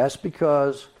 That's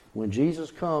because when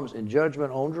Jesus comes in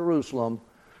judgment on Jerusalem,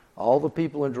 all the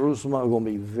people in Jerusalem are going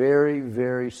to be very,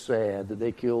 very sad that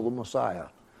they killed the Messiah.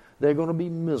 They're going to be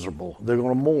miserable. They're going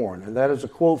to mourn. And that is a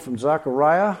quote from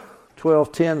Zechariah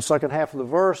 12:10, second half of the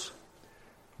verse.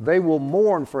 They will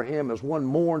mourn for him as one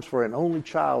mourns for an only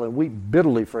child and weep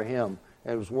bitterly for him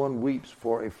as one weeps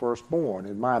for a firstborn.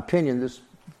 In my opinion, this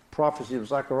prophecy of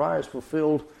Zechariah is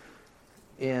fulfilled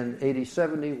in AD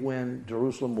 70 when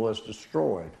Jerusalem was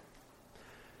destroyed.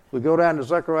 We go down to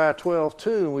Zechariah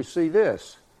 12:2 and we see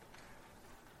this.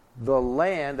 The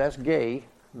land, that's gay,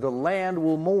 the land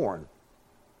will mourn.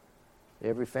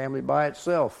 Every family by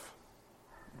itself.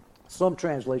 Some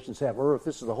translations have earth.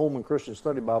 This is the Holman Christian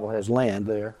Study Bible, has land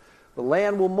there. The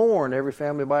land will mourn, every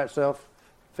family by itself,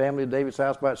 family of David's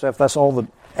house by itself. That's all the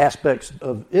aspects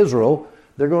of Israel.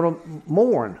 They're going to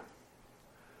mourn.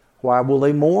 Why will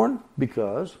they mourn?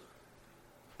 Because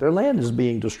their land is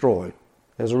being destroyed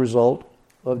as a result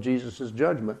of Jesus'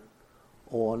 judgment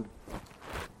on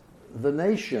the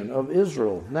nation of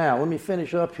Israel. Now, let me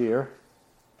finish up here.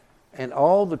 And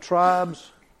all the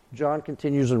tribes, John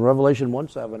continues in Revelation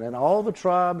 1:7, and all the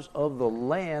tribes of the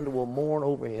land will mourn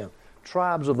over him.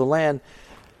 Tribes of the land.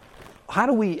 How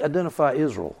do we identify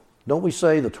Israel? Don't we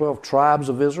say the 12 tribes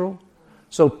of Israel?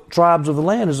 So tribes of the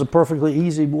land is a perfectly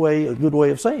easy way, a good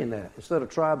way of saying that. Instead of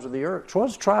tribes of the earth. What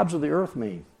does tribes of the earth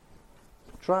mean?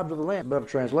 Tribes of the land. Better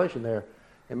translation there,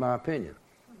 in my opinion.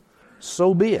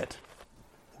 So be it.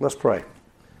 Let's pray.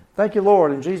 Thank you,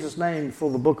 Lord, in Jesus' name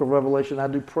for the book of Revelation. I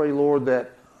do pray, Lord,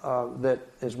 that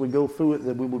as we go through it,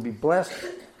 that we will be blessed,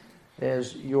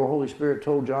 as your Holy Spirit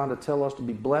told John to tell us to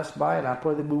be blessed by it. I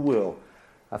pray that we will.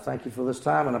 I thank you for this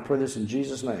time, and I pray this in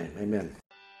Jesus' name. Amen.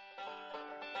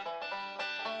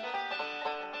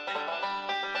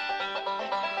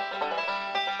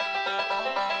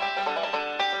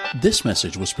 This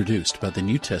message was produced by the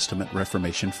New Testament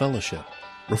Reformation Fellowship,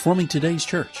 reforming today's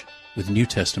church with New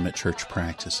Testament church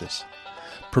practices.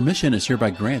 Permission is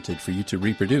hereby granted for you to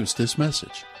reproduce this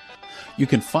message. You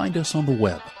can find us on the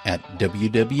web at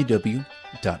www.ntrf.org.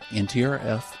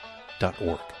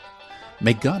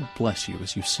 May God bless you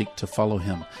as you seek to follow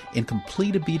Him in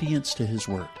complete obedience to His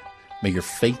Word. May your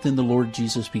faith in the Lord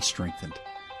Jesus be strengthened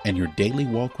and your daily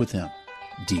walk with Him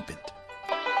deepened.